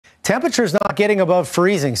Temperatures not getting above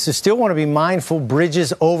freezing, so still want to be mindful.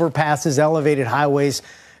 Bridges, overpasses, elevated highways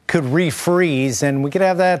could refreeze, and we could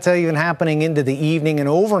have that even happening into the evening and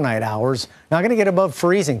overnight hours. Not going to get above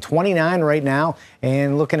freezing, 29 right now,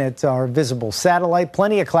 and looking at our visible satellite,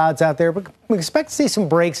 plenty of clouds out there, but we expect to see some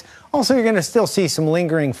breaks. Also, you're going to still see some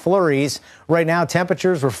lingering flurries. Right now,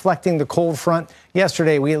 temperatures reflecting the cold front.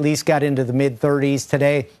 Yesterday, we at least got into the mid-30s.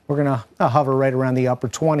 Today, we're going to hover right around the upper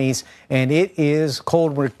 20s, and it is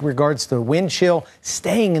cold with regards to wind chill,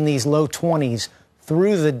 staying in these low 20s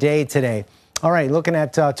through the day today. All right, looking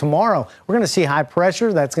at tomorrow, we're going to see high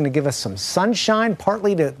pressure. That's going to give us some sunshine,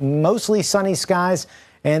 partly to mostly sunny skies.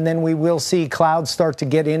 And then we will see clouds start to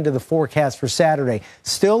get into the forecast for Saturday.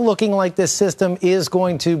 Still looking like this system is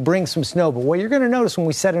going to bring some snow. But what you're going to notice when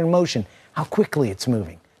we set it in motion, how quickly it's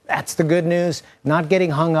moving. That's the good news. Not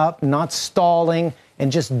getting hung up, not stalling,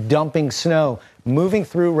 and just dumping snow. Moving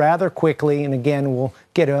through rather quickly, and again, we'll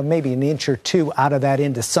get maybe an inch or two out of that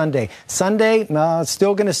into Sunday. Sunday,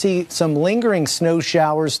 still going to see some lingering snow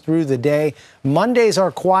showers through the day. Monday's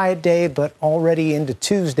our quiet day, but already into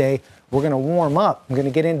Tuesday, we're going to warm up. We're going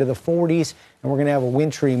to get into the 40s, and we're going to have a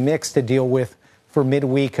wintry mix to deal with for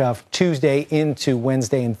midweek of Tuesday into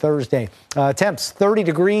Wednesday and Thursday. Temps 30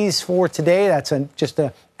 degrees for today. That's just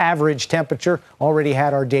an average temperature. Already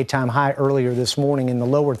had our daytime high earlier this morning in the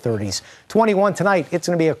lower 30s. 21 tonight. It's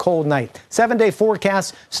going to be a cold night. 7-day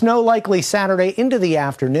forecast. Snow likely Saturday into the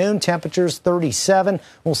afternoon. Temperatures 37.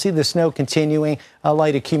 We'll see the snow continuing. A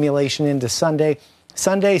light accumulation into Sunday.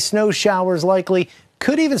 Sunday, snow showers likely.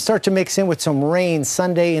 Could even start to mix in with some rain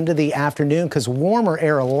Sunday into the afternoon because warmer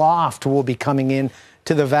air aloft will be coming in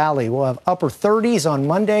to the valley. We'll have upper 30s on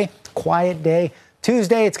Monday, quiet day.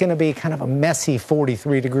 Tuesday, it's going to be kind of a messy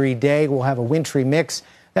 43-degree day. We'll have a wintry mix.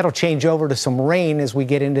 That'll change over to some rain as we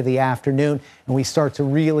get into the afternoon, and we start to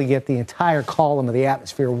really get the entire column of the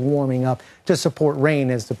atmosphere warming up to support rain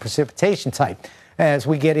as the precipitation type. As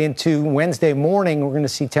we get into Wednesday morning, we're going to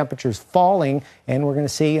see temperatures falling, and we're going to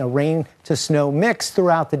see a rain to snow mix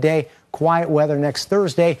throughout the day. Quiet weather next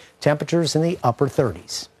Thursday, temperatures in the upper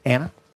 30s. Anna?